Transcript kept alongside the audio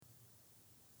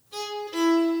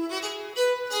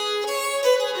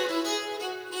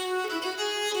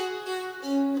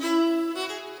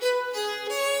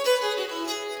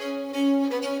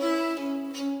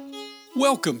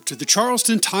Welcome to the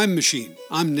Charleston Time Machine.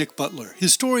 I'm Nick Butler,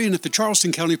 historian at the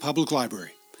Charleston County Public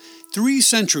Library. 3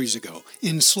 centuries ago,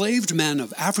 enslaved men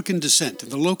of African descent in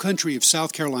the low country of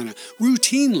South Carolina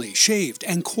routinely shaved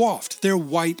and coiffed their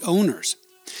white owners.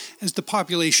 As the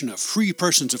population of free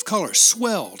persons of color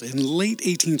swelled in late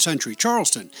 18th century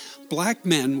Charleston, black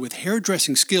men with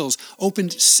hairdressing skills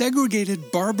opened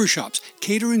segregated barbershops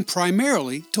catering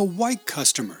primarily to white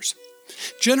customers.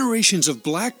 Generations of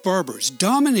black barbers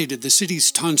dominated the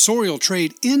city's tonsorial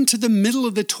trade into the middle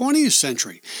of the 20th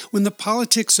century, when the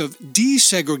politics of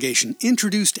desegregation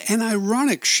introduced an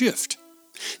ironic shift.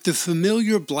 The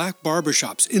familiar black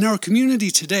barbershops in our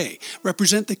community today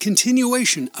represent the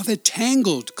continuation of a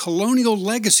tangled colonial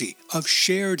legacy of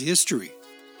shared history.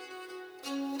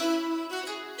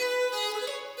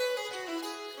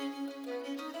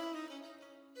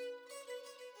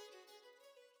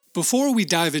 Before we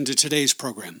dive into today's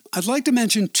program, I'd like to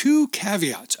mention 2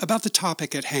 caveats about the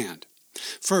topic at hand.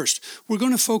 First, we're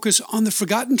going to focus on the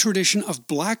forgotten tradition of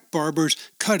black barbers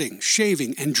cutting,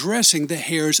 shaving, and dressing the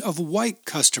hairs of white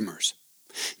customers.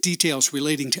 Details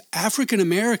relating to African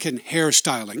American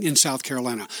hairstyling in South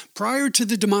Carolina prior to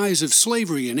the demise of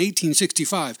slavery in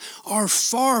 1865 are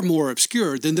far more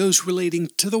obscure than those relating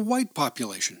to the white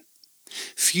population.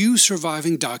 Few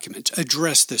surviving documents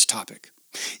address this topic.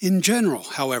 In general,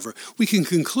 however, we can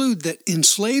conclude that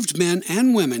enslaved men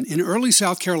and women in early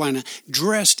South Carolina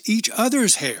dressed each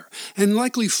other's hair and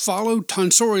likely followed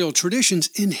tonsorial traditions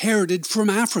inherited from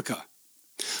Africa.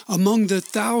 Among the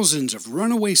thousands of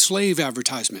runaway slave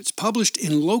advertisements published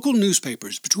in local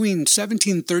newspapers between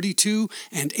 1732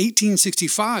 and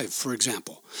 1865, for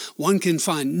example, one can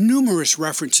find numerous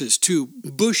references to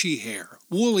bushy hair,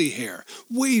 woolly hair,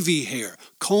 wavy hair,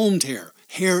 combed hair,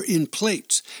 hair in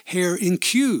plaits, hair in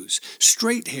queues,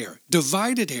 straight hair,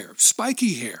 divided hair,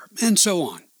 spiky hair, and so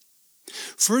on.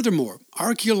 Furthermore,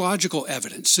 archaeological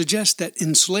evidence suggests that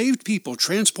enslaved people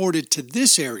transported to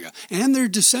this area and their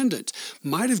descendants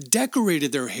might have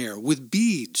decorated their hair with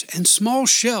beads and small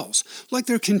shells like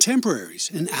their contemporaries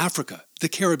in Africa, the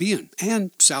Caribbean,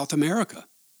 and South America.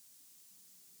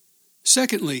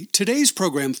 Secondly, today's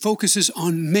program focuses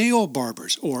on male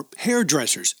barbers, or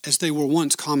hairdressers as they were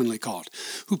once commonly called,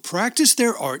 who practiced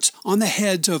their arts on the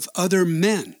heads of other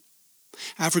men.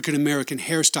 African American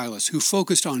hairstylists who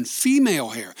focused on female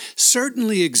hair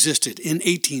certainly existed in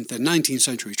 18th and 19th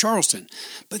century Charleston,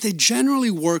 but they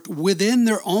generally worked within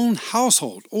their own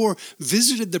household or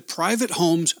visited the private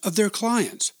homes of their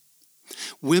clients.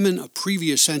 Women of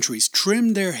previous centuries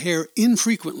trimmed their hair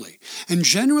infrequently and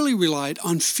generally relied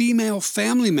on female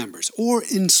family members or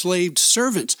enslaved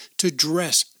servants to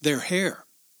dress their hair.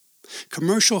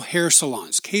 Commercial hair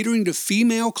salons catering to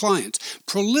female clients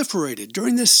proliferated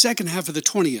during the second half of the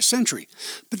 20th century,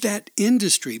 but that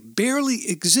industry barely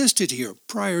existed here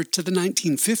prior to the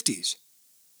 1950s.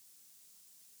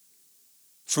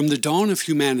 From the dawn of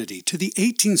humanity to the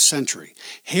 18th century,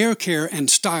 hair care and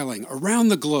styling around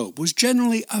the globe was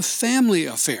generally a family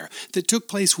affair that took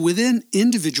place within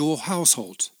individual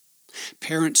households.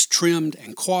 Parents trimmed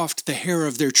and coiffed the hair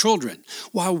of their children,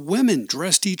 while women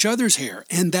dressed each other's hair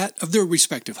and that of their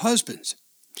respective husbands.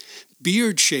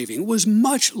 Beard shaving was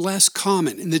much less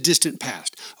common in the distant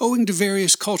past, owing to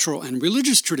various cultural and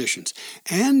religious traditions,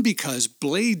 and because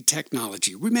blade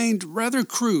technology remained rather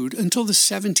crude until the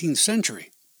 17th century.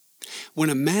 When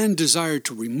a man desired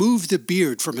to remove the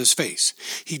beard from his face,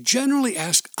 he generally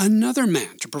asked another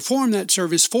man to perform that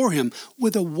service for him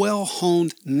with a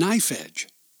well-honed knife edge.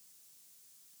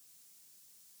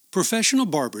 Professional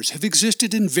barbers have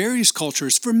existed in various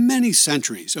cultures for many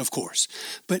centuries, of course,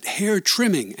 but hair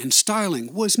trimming and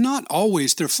styling was not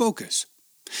always their focus.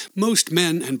 Most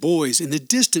men and boys in the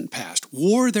distant past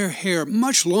wore their hair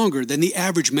much longer than the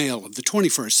average male of the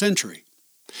 21st century.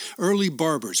 Early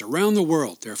barbers around the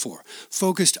world, therefore,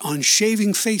 focused on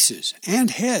shaving faces and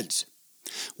heads.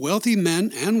 Wealthy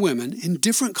men and women in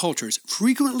different cultures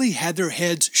frequently had their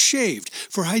heads shaved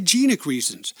for hygienic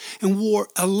reasons and wore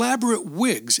elaborate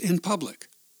wigs in public.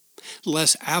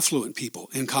 Less affluent people,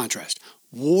 in contrast,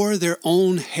 wore their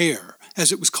own hair,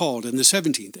 as it was called in the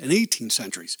 17th and 18th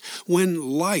centuries, when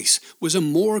lice was a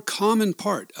more common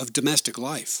part of domestic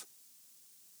life.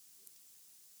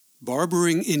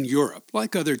 Barbering in Europe,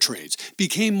 like other trades,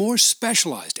 became more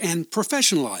specialized and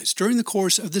professionalized during the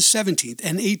course of the 17th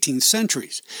and 18th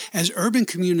centuries, as urban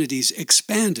communities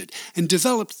expanded and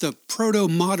developed the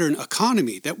proto-modern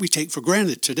economy that we take for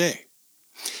granted today.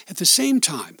 At the same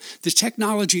time, the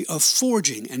technology of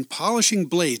forging and polishing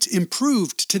blades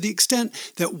improved to the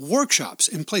extent that workshops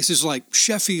in places like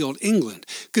Sheffield, England,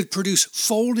 could produce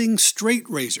folding straight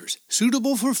razors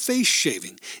suitable for face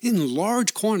shaving in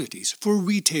large quantities for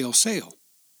retail sale.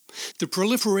 The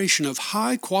proliferation of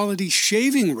high-quality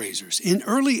shaving razors in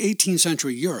early 18th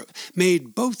century Europe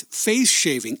made both face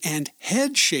shaving and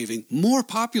head shaving more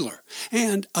popular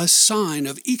and a sign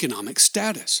of economic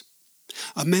status.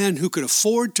 A man who could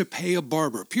afford to pay a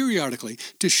barber periodically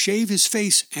to shave his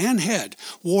face and head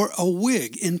wore a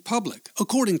wig in public,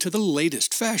 according to the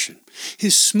latest fashion,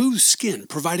 his smooth skin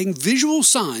providing visual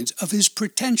signs of his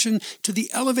pretension to the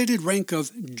elevated rank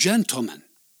of gentleman.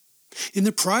 In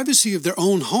the privacy of their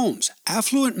own homes,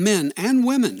 affluent men and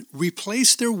women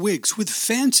replaced their wigs with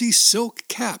fancy silk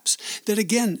caps that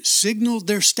again signaled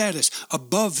their status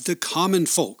above the common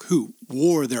folk who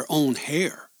wore their own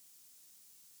hair.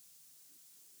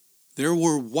 There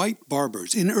were white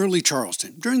barbers in early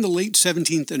Charleston during the late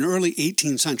 17th and early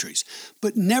 18th centuries,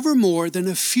 but never more than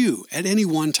a few at any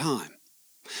one time.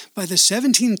 By the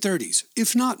 1730s,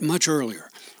 if not much earlier,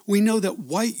 we know that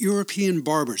white European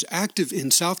barbers active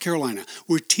in South Carolina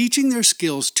were teaching their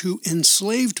skills to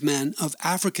enslaved men of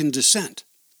African descent.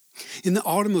 In the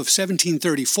autumn of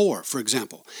 1734, for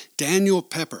example, Daniel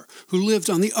Pepper, who lived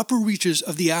on the upper reaches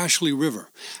of the Ashley River,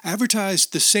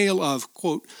 advertised the sale of,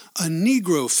 quote, a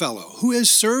Negro fellow who has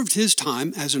served his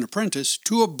time as an apprentice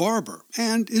to a barber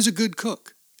and is a good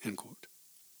cook, end quote.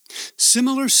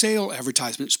 Similar sale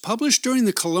advertisements published during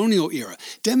the colonial era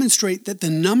demonstrate that the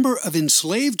number of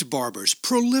enslaved barbers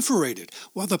proliferated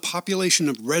while the population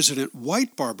of resident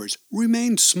white barbers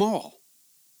remained small.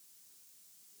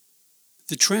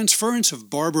 The transference of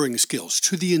barbering skills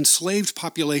to the enslaved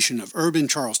population of urban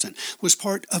Charleston was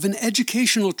part of an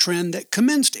educational trend that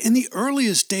commenced in the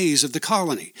earliest days of the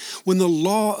colony, when the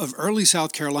law of early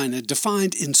South Carolina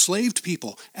defined enslaved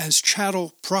people as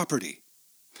chattel property.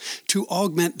 To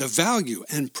augment the value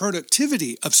and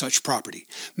productivity of such property,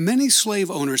 many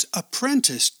slave owners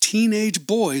apprenticed teenage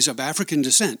boys of African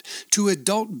descent to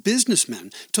adult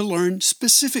businessmen to learn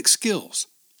specific skills.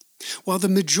 While the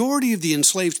majority of the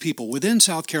enslaved people within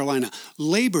South Carolina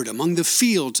labored among the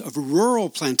fields of rural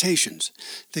plantations,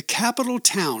 the capital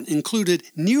town included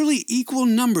nearly equal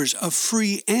numbers of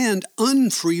free and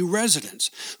unfree residents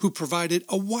who provided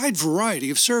a wide variety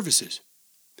of services.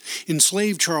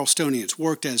 Enslaved Charlestonians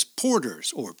worked as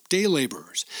porters or day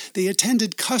laborers. They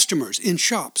attended customers in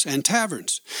shops and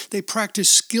taverns. They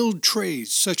practiced skilled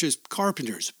trades such as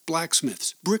carpenters,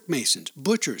 blacksmiths, brickmasons,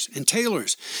 butchers, and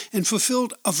tailors, and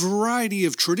fulfilled a variety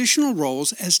of traditional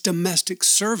roles as domestic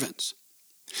servants.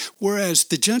 Whereas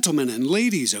the gentlemen and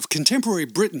ladies of contemporary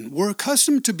Britain were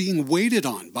accustomed to being waited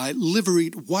on by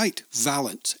liveried white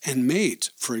valets and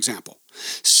maids, for example,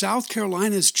 South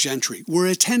Carolina's gentry were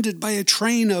attended by a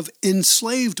train of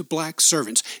enslaved black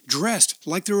servants dressed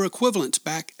like their equivalents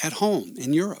back at home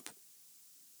in Europe.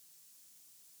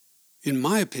 In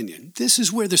my opinion, this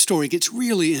is where the story gets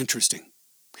really interesting.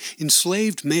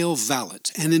 Enslaved male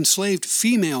valets and enslaved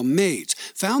female maids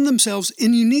found themselves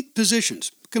in unique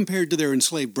positions compared to their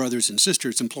enslaved brothers and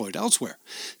sisters employed elsewhere,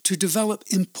 to develop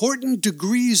important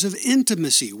degrees of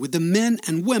intimacy with the men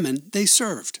and women they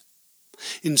served.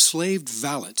 Enslaved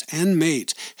valets and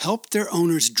maids helped their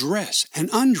owners dress and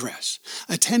undress,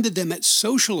 attended them at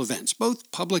social events,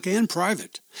 both public and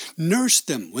private, nursed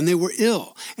them when they were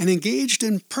ill, and engaged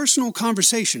in personal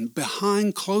conversation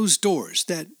behind closed doors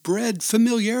that bred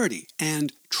familiarity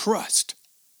and trust.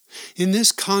 In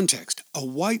this context, a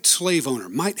white slave owner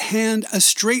might hand a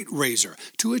straight razor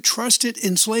to a trusted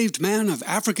enslaved man of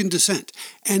African descent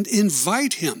and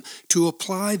invite him to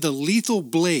apply the lethal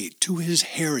blade to his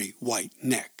hairy white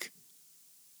neck.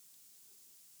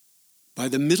 By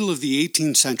the middle of the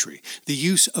 18th century, the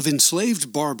use of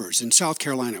enslaved barbers in South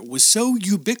Carolina was so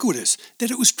ubiquitous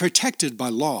that it was protected by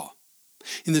law.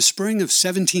 In the spring of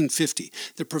 1750,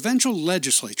 the provincial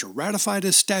legislature ratified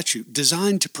a statute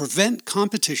designed to prevent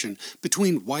competition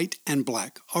between white and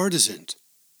black artisans.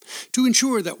 To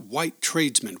ensure that white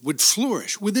tradesmen would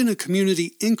flourish within a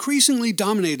community increasingly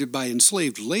dominated by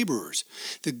enslaved laborers,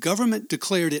 the government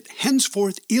declared it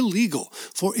henceforth illegal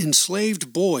for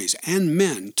enslaved boys and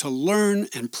men to learn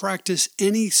and practice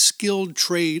any skilled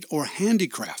trade or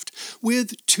handicraft,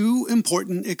 with two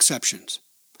important exceptions.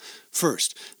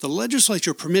 First, the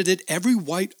legislature permitted every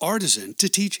white artisan to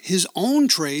teach his own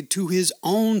trade to his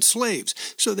own slaves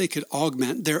so they could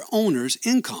augment their owner's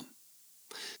income.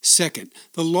 Second,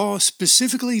 the law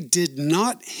specifically did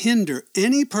not hinder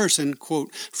any person,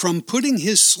 quote, from putting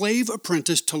his slave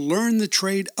apprentice to learn the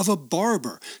trade of a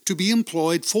barber to be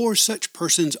employed for such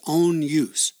person's own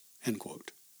use, end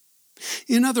quote.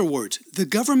 In other words, the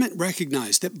government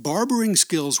recognized that barbering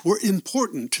skills were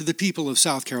important to the people of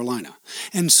South Carolina,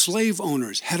 and slave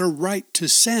owners had a right to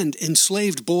send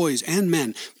enslaved boys and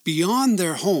men beyond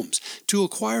their homes to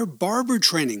acquire barber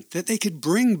training that they could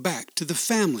bring back to the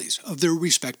families of their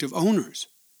respective owners.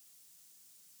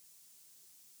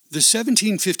 The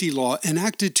 1750 law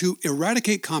enacted to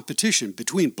eradicate competition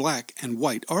between black and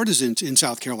white artisans in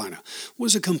South Carolina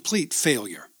was a complete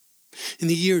failure. In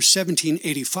the year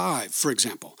 1785, for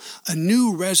example, a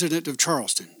new resident of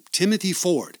Charleston, Timothy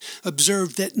Ford,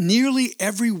 observed that nearly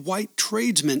every white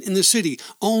tradesman in the city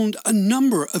owned a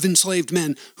number of enslaved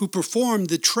men who performed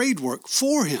the trade work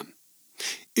for him.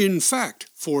 In fact,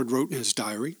 Ford wrote in his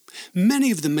diary,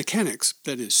 many of the mechanics,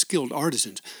 that is, skilled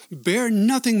artisans, bear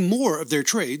nothing more of their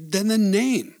trade than the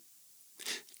name.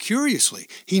 Curiously,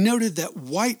 he noted that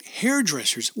white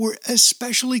hairdressers were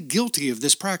especially guilty of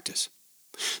this practice.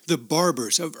 The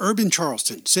barbers of urban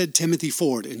Charleston, said Timothy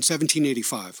Ford in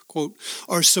 1785, quote,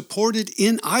 are supported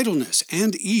in idleness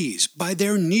and ease by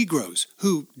their Negroes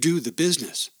who do the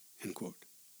business, end quote.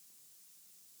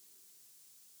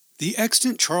 The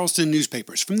extant Charleston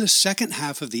newspapers from the second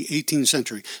half of the 18th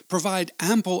century provide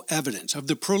ample evidence of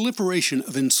the proliferation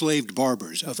of enslaved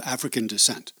barbers of African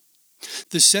descent.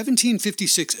 The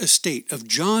 1756 estate of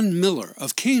John Miller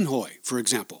of Cainhoy, for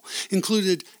example,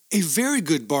 included a very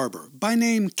good barber by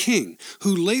name King,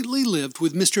 who lately lived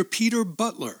with Mr. Peter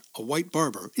Butler, a white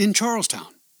barber, in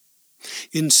Charlestown.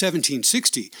 In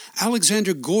 1760,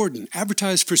 Alexander Gordon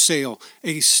advertised for sale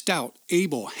a stout,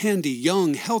 able, handy,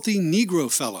 young, healthy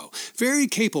Negro fellow, very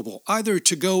capable either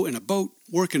to go in a boat,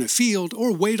 work in a field,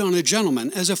 or wait on a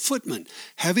gentleman as a footman,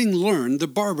 having learned the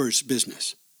barber's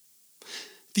business.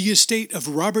 The estate of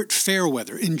Robert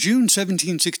Fairweather in June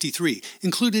 1763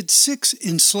 included 6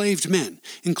 enslaved men,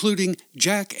 including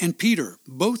Jack and Peter,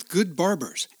 both good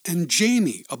barbers, and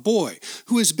Jamie, a boy,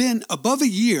 who has been above a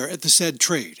year at the said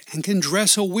trade and can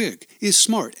dress a wig, is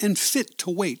smart and fit to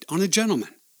wait on a gentleman.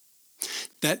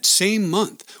 That same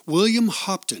month, William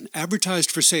Hopton advertised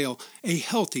for sale a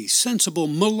healthy, sensible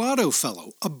mulatto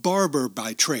fellow, a barber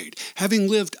by trade, having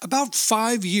lived about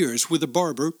 5 years with a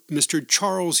barber, Mr.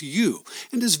 Charles Yu,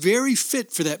 and is very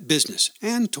fit for that business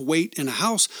and to wait in a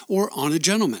house or on a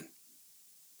gentleman.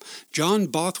 John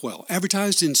Bothwell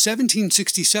advertised in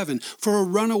 1767 for a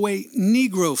runaway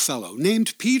Negro fellow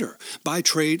named Peter, by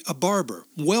trade a barber,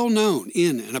 well known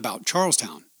in and about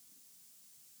Charlestown.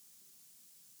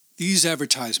 These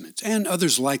advertisements, and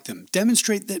others like them,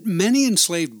 demonstrate that many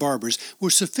enslaved barbers were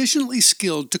sufficiently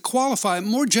skilled to qualify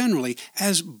more generally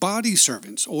as body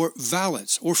servants or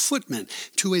valets or footmen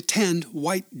to attend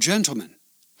white gentlemen.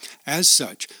 As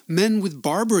such, men with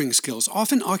barbering skills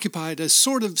often occupied a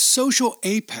sort of social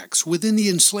apex within the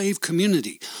enslaved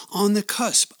community, on the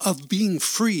cusp of being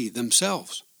free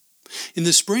themselves. In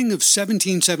the spring of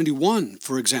 1771,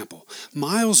 for example,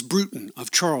 Miles Bruton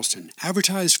of Charleston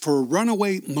advertised for a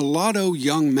runaway mulatto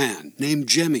young man named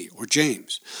Jemmy or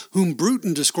James, whom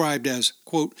Bruton described as,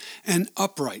 quote, an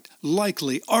upright,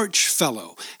 likely, arch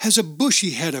fellow, has a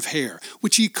bushy head of hair,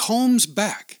 which he combs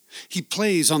back. He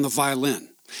plays on the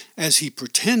violin. As he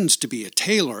pretends to be a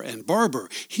tailor and barber,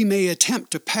 he may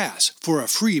attempt to pass for a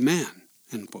free man,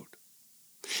 end quote.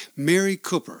 Mary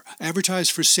Cooper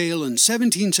advertised for sale in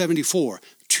 1774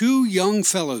 2 young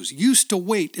fellows used to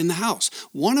wait in the house,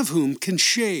 one of whom can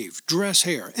shave, dress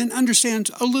hair, and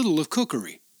understands a little of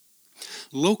cookery.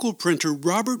 Local printer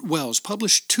Robert Wells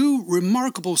published 2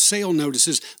 remarkable sale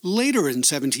notices later in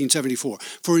 1774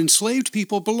 for enslaved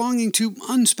people belonging to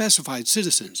unspecified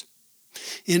citizens.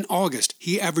 In August,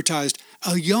 he advertised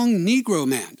a young Negro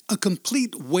man, a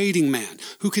complete waiting man,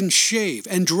 who can shave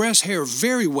and dress hair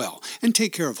very well and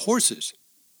take care of horses.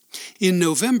 In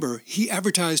November, he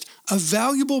advertised a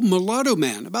valuable mulatto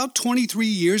man, about 23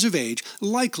 years of age,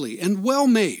 likely and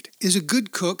well-made, is a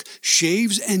good cook,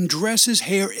 shaves and dresses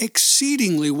hair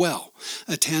exceedingly well,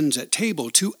 attends at table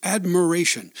to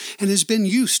admiration, and has been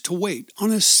used to wait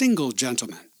on a single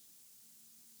gentleman.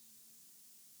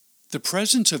 The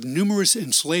presence of numerous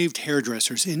enslaved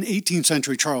hairdressers in 18th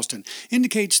century Charleston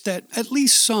indicates that at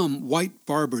least some white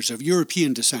barbers of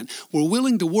European descent were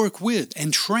willing to work with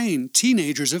and train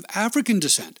teenagers of African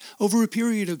descent over a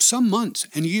period of some months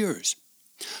and years.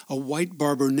 A white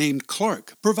barber named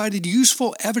Clark provided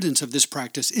useful evidence of this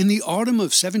practice in the autumn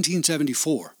of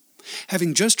 1774.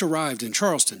 Having just arrived in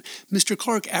Charleston, Mr.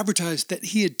 Clark advertised that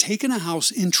he had taken a house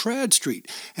in Tradd Street,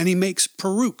 and he makes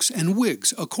perukes and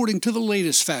wigs according to the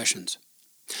latest fashions.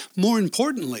 More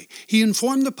importantly, he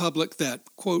informed the public that,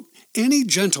 quote, any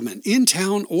gentleman in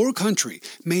town or country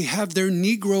may have their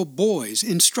Negro boys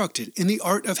instructed in the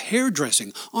art of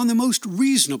hairdressing on the most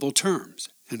reasonable terms,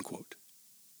 End quote.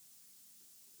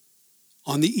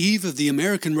 On the eve of the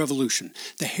American Revolution,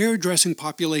 the hairdressing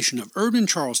population of urban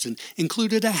Charleston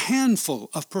included a handful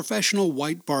of professional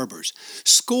white barbers,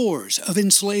 scores of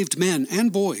enslaved men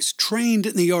and boys trained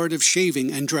in the art of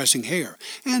shaving and dressing hair,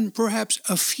 and perhaps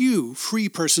a few free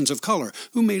persons of color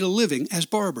who made a living as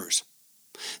barbers.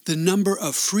 The number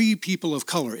of free people of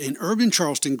color in urban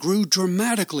Charleston grew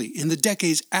dramatically in the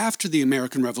decades after the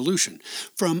American Revolution,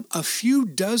 from a few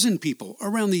dozen people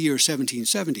around the year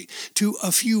 1770 to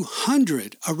a few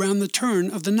hundred around the turn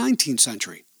of the 19th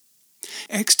century.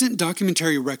 Extant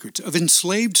documentary records of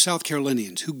enslaved South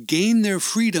Carolinians who gained their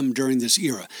freedom during this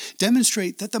era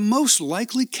demonstrate that the most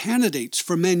likely candidates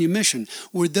for manumission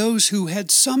were those who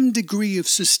had some degree of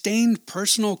sustained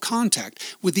personal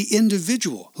contact with the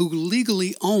individual who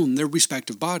legally owned their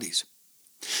respective bodies.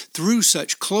 Through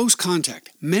such close contact,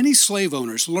 many slave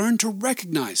owners learned to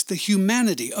recognize the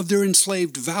humanity of their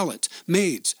enslaved valets,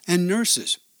 maids, and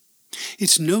nurses.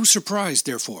 It's no surprise,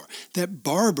 therefore, that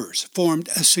barbers formed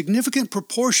a significant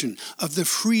proportion of the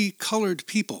free colored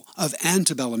people of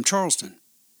antebellum Charleston.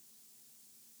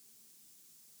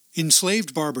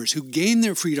 Enslaved barbers who gained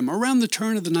their freedom around the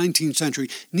turn of the 19th century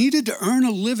needed to earn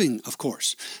a living, of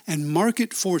course, and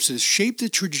market forces shaped the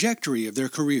trajectory of their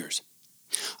careers.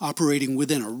 Operating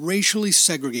within a racially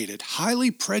segregated,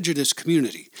 highly prejudiced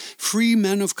community, free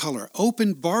men of color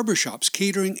opened barbershops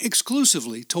catering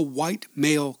exclusively to white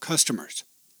male customers.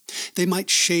 They might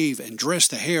shave and dress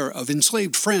the hair of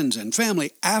enslaved friends and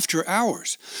family after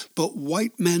hours, but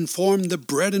white men formed the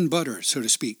bread and butter, so to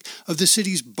speak, of the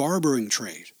city's barbering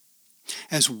trade.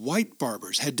 As white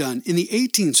barbers had done in the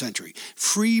 18th century,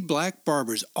 free black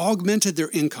barbers augmented their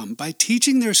income by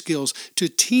teaching their skills to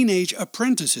teenage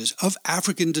apprentices of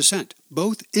African descent,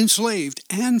 both enslaved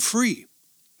and free.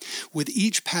 With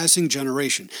each passing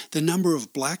generation, the number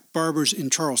of black barbers in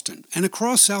Charleston and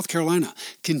across South Carolina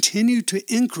continued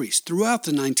to increase throughout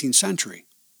the 19th century.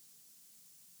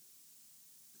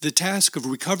 The task of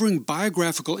recovering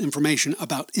biographical information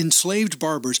about enslaved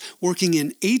barbers working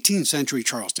in 18th century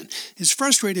Charleston is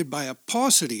frustrated by a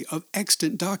paucity of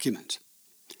extant documents.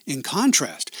 In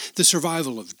contrast, the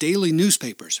survival of daily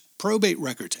newspapers, probate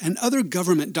records, and other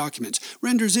government documents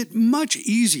renders it much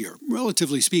easier,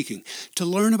 relatively speaking, to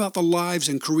learn about the lives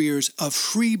and careers of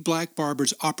free black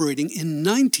barbers operating in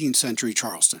 19th century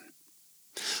Charleston.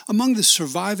 Among the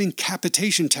surviving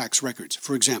capitation tax records,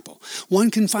 for example,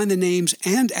 one can find the names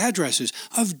and addresses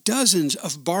of dozens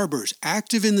of barbers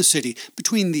active in the city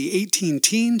between the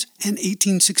 18-teens and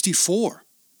 1864.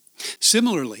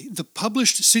 Similarly, the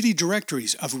published city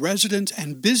directories of residents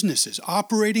and businesses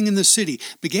operating in the city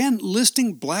began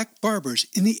listing black barbers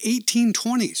in the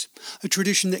 1820s, a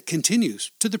tradition that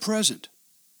continues to the present.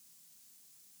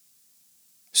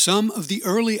 Some of the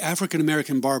early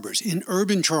African-American barbers in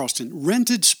urban Charleston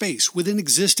rented space within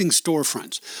existing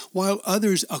storefronts, while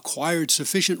others acquired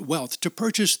sufficient wealth to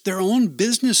purchase their own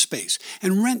business space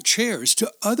and rent chairs to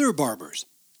other barbers.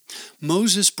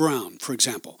 Moses Brown, for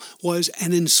example, was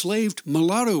an enslaved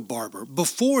mulatto barber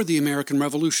before the American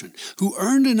Revolution who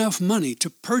earned enough money to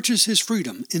purchase his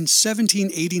freedom in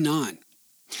 1789.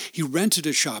 He rented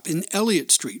a shop in Elliott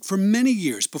Street for many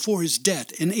years before his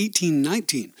death in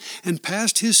 1819 and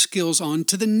passed his skills on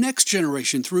to the next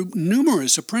generation through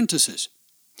numerous apprentices.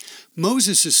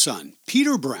 Moses' son,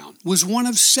 Peter Brown, was one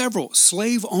of several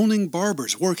slave-owning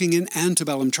barbers working in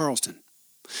antebellum Charleston.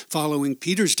 Following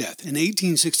Peter's death in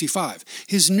 1865,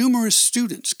 his numerous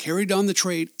students carried on the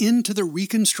trade into the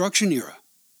Reconstruction era.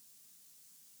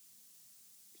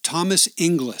 Thomas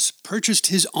Inglis purchased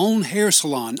his own hair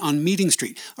salon on Meeting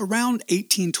Street around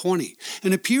 1820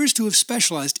 and appears to have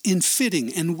specialized in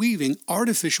fitting and weaving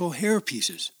artificial hair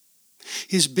pieces.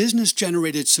 His business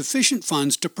generated sufficient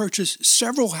funds to purchase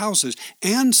several houses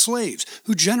and slaves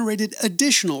who generated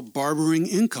additional barbering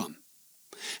income.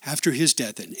 After his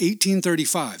death in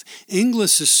 1835,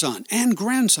 Inglis's son and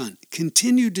grandson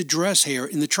continued to dress hair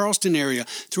in the Charleston area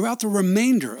throughout the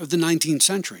remainder of the 19th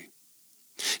century.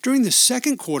 During the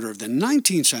second quarter of the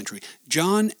 19th century,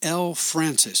 John L.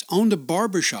 Francis owned a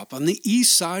barbershop on the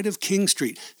east side of King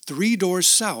Street, 3 doors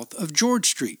south of George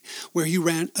Street, where he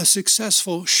ran a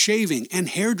successful shaving and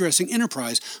hairdressing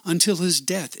enterprise until his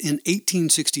death in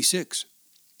 1866.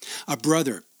 A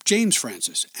brother, James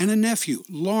Francis, and a nephew,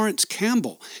 Lawrence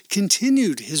Campbell,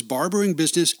 continued his barbering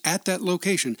business at that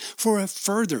location for a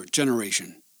further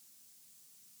generation.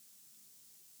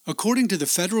 According to the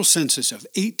federal census of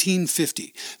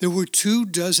 1850, there were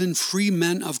 24 free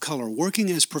men of color working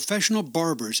as professional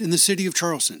barbers in the city of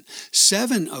Charleston,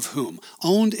 7 of whom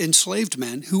owned enslaved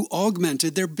men who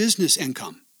augmented their business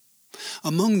income.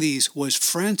 Among these was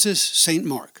Francis St.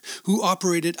 Mark, who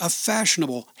operated a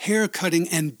fashionable hair-cutting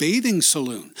and bathing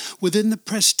saloon within the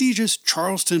prestigious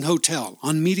Charleston Hotel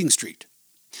on Meeting Street.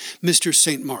 Mr.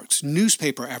 St. Mark's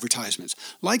newspaper advertisements,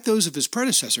 like those of his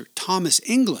predecessor, Thomas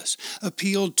Inglis,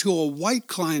 appealed to a white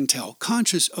clientele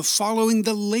conscious of following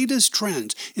the latest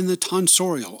trends in the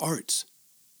tonsorial arts.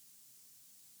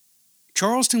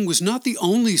 Charleston was not the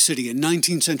only city in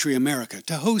 19th century America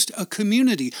to host a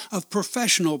community of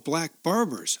professional black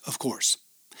barbers, of course.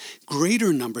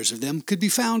 Greater numbers of them could be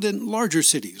found in larger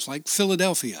cities like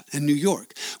Philadelphia and New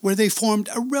York, where they formed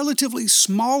a relatively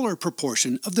smaller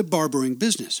proportion of the barbering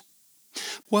business.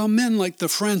 While men like the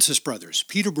Francis brothers,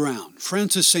 Peter Brown,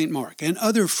 Francis St. Mark, and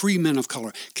other free men of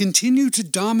color continued to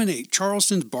dominate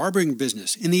Charleston's barbering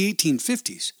business in the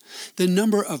 1850s, the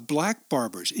number of black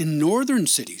barbers in northern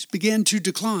cities began to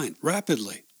decline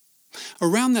rapidly.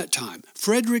 Around that time,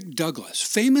 Frederick Douglass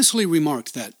famously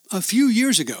remarked that, a few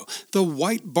years ago, the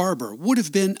white barber would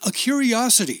have been a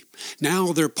curiosity.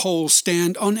 Now their poles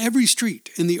stand on every street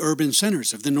in the urban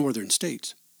centers of the northern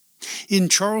states. In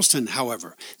Charleston,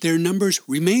 however, their numbers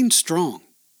remained strong.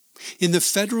 In the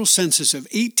federal census of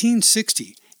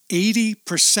 1860,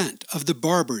 80% of the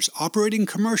barbers operating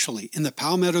commercially in the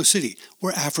Palmetto City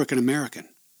were African American.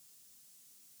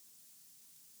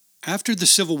 After the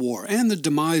Civil War and the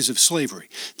demise of slavery,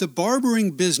 the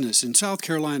barbering business in South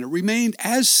Carolina remained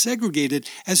as segregated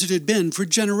as it had been for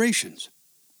generations.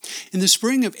 In the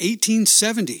spring of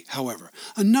 1870, however,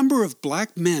 a number of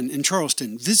black men in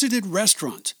Charleston visited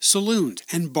restaurants, saloons,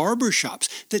 and barber shops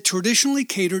that traditionally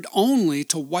catered only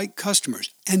to white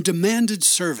customers and demanded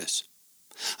service.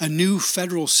 A new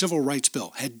federal civil rights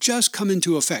bill had just come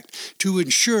into effect to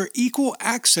ensure equal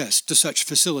access to such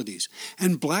facilities,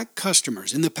 and black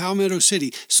customers in the Palmetto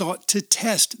City sought to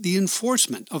test the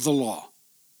enforcement of the law.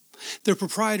 The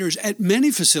proprietors at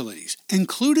many facilities,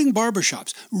 including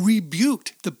barbershops,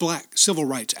 rebuked the black civil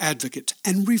rights advocates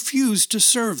and refused to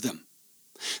serve them.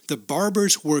 The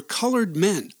barbers were colored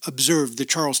men, observed the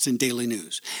Charleston Daily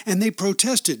News, and they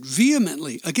protested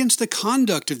vehemently against the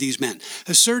conduct of these men,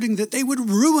 asserting that they would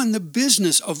ruin the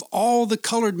business of all the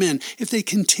colored men if they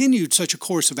continued such a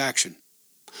course of action.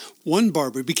 One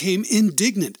barber became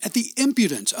indignant at the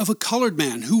impudence of a colored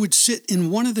man who would sit in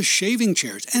one of the shaving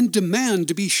chairs and demand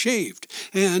to be shaved,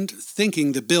 and,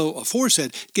 thinking the bill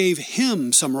aforesaid gave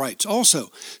him some rights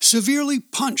also, severely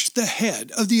punched the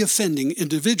head of the offending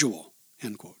individual.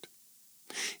 End quote.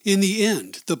 In the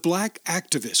end, the black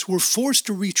activists were forced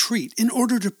to retreat in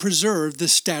order to preserve the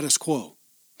status quo.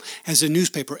 As a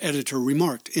newspaper editor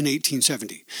remarked in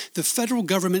 1870, the federal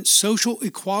government's social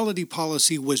equality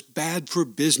policy was bad for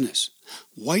business.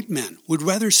 White men would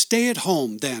rather stay at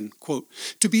home than, quote,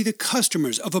 to be the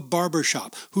customers of a barber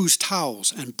shop whose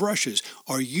towels and brushes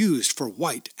are used for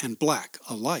white and black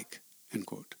alike, end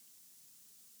quote.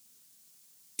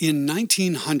 In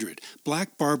 1900,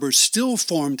 black barbers still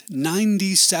formed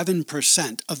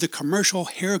 97% of the commercial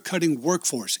hair-cutting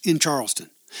workforce in Charleston,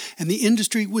 and the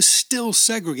industry was still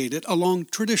segregated along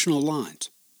traditional lines.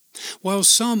 While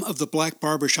some of the black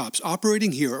barbershops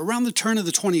operating here around the turn of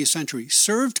the 20th century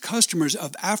served customers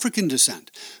of African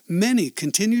descent, many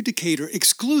continued to cater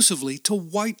exclusively to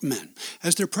white men,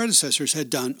 as their predecessors had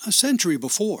done a century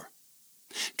before.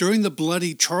 During the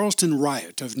bloody Charleston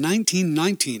riot of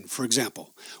 1919, for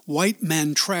example, white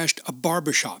men trashed a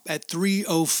barbershop at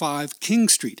 305 King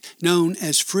Street, known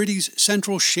as Friddy's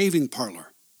Central Shaving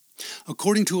Parlor.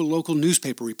 According to a local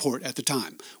newspaper report at the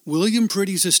time, William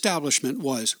Priddy's establishment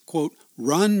was, quote,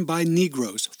 run by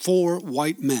Negroes for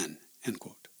white men, end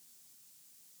quote.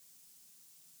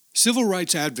 Civil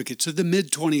rights advocates of the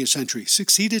mid-20th century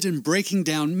succeeded in breaking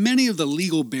down many of the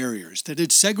legal barriers that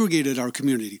had segregated our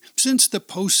community since the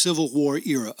post-Civil War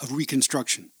era of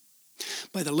Reconstruction.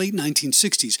 By the late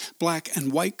 1960s, black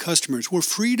and white customers were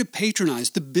free to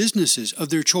patronize the businesses of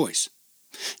their choice.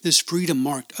 This freedom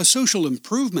marked a social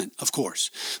improvement, of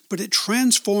course, but it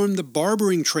transformed the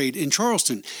barbering trade in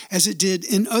Charleston as it did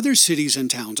in other cities and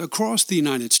towns across the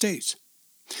United States.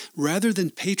 Rather than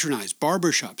patronize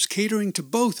barbershops catering to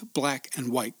both black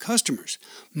and white customers,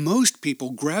 most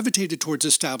people gravitated towards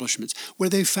establishments where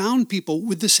they found people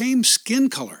with the same skin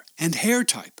color and hair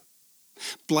type.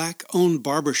 Black-owned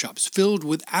barbershops filled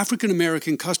with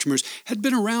African-American customers had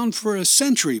been around for a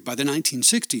century by the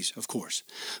 1960s, of course,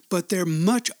 but their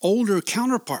much older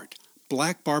counterpart,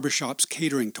 black barbershops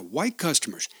catering to white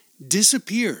customers,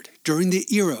 disappeared during the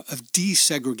era of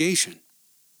desegregation.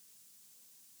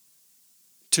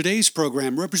 Today's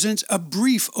program represents a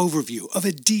brief overview of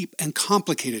a deep and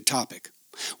complicated topic.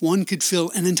 One could fill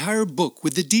an entire book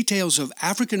with the details of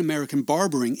African American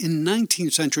barbering in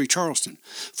 19th century Charleston,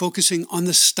 focusing on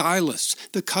the stylists,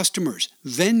 the customers,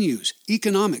 venues,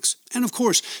 economics, and of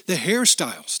course, the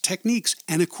hairstyles, techniques,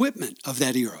 and equipment of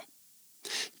that era.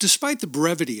 Despite the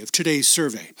brevity of today's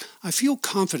survey, I feel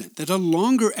confident that a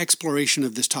longer exploration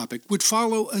of this topic would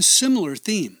follow a similar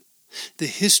theme. The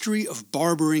history of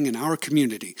barbering in our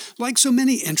community, like so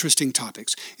many interesting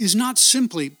topics, is not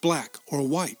simply black or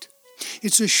white.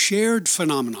 It's a shared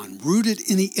phenomenon rooted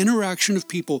in the interaction of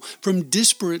people from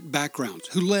disparate backgrounds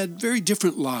who led very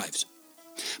different lives.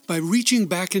 By reaching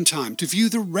back in time to view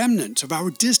the remnants of our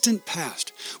distant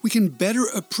past, we can better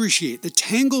appreciate the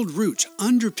tangled roots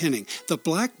underpinning the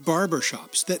black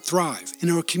barbershops that thrive in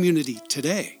our community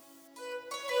today.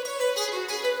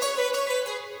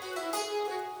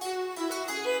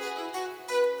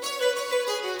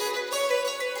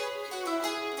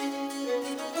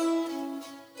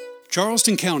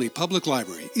 Charleston County Public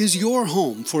Library is your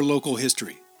home for local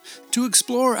history. To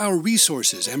explore our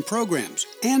resources and programs,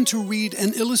 and to read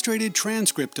an illustrated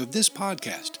transcript of this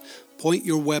podcast, point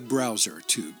your web browser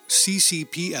to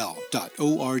ccpl.org.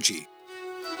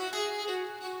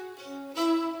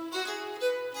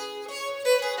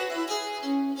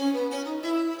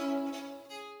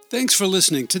 Thanks for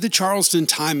listening to the Charleston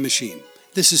Time Machine.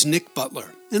 This is Nick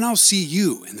Butler, and I'll see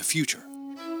you in the future.